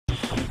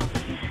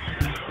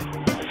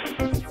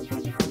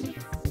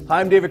Hi,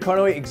 I'm David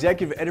Carnoy,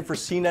 Executive Editor for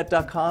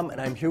cnet.com, and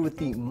I'm here with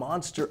the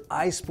Monster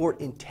iSport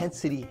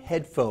Intensity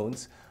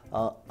headphones.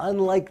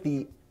 Unlike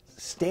the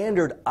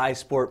standard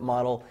iSport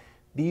model,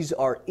 these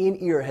are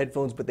in-ear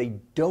headphones, but they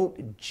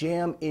don't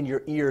jam in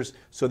your ears,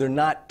 so they're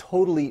not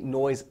totally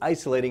noise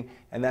isolating,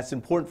 and that's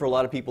important for a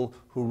lot of people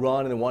who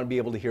run and want to be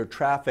able to hear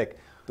traffic.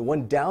 The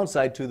one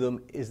downside to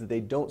them is that they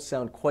don't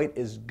sound quite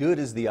as good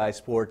as the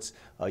iSports.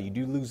 You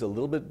do lose a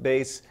little bit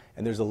bass,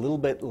 and there's a little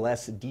bit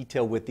less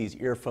detail with these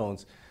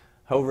earphones.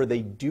 However,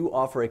 they do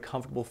offer a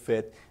comfortable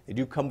fit. They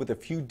do come with a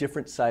few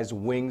different size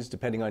wings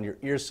depending on your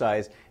ear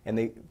size, and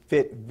they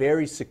fit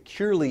very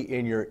securely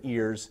in your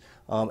ears,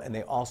 and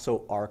they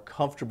also are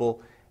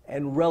comfortable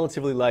and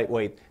relatively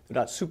lightweight. They're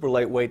not super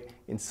lightweight.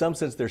 In some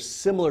sense, they're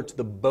similar to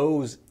the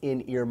Bose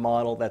in-ear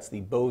model. That's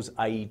the Bose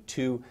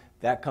IE2.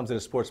 That comes in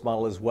a sports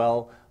model as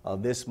well.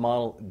 This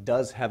model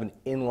does have an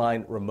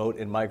inline remote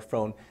and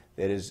microphone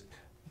that is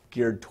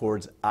geared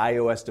towards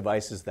iOS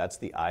devices. That's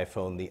the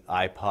iPhone, the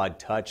iPod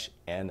Touch,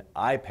 and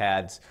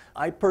iPads.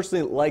 I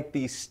personally like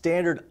the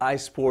standard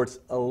iSports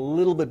a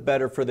little bit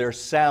better for their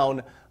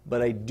sound, but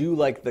I do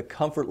like the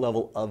comfort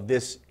level of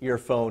this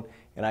earphone,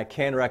 and I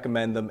can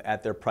recommend them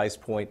at their price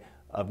point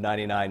of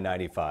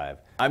 $99.95.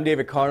 I'm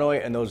David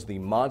Carnoy, and those are the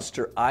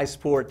Monster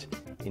iSport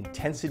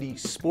Intensity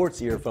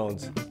Sports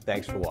earphones.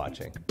 Thanks for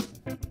watching.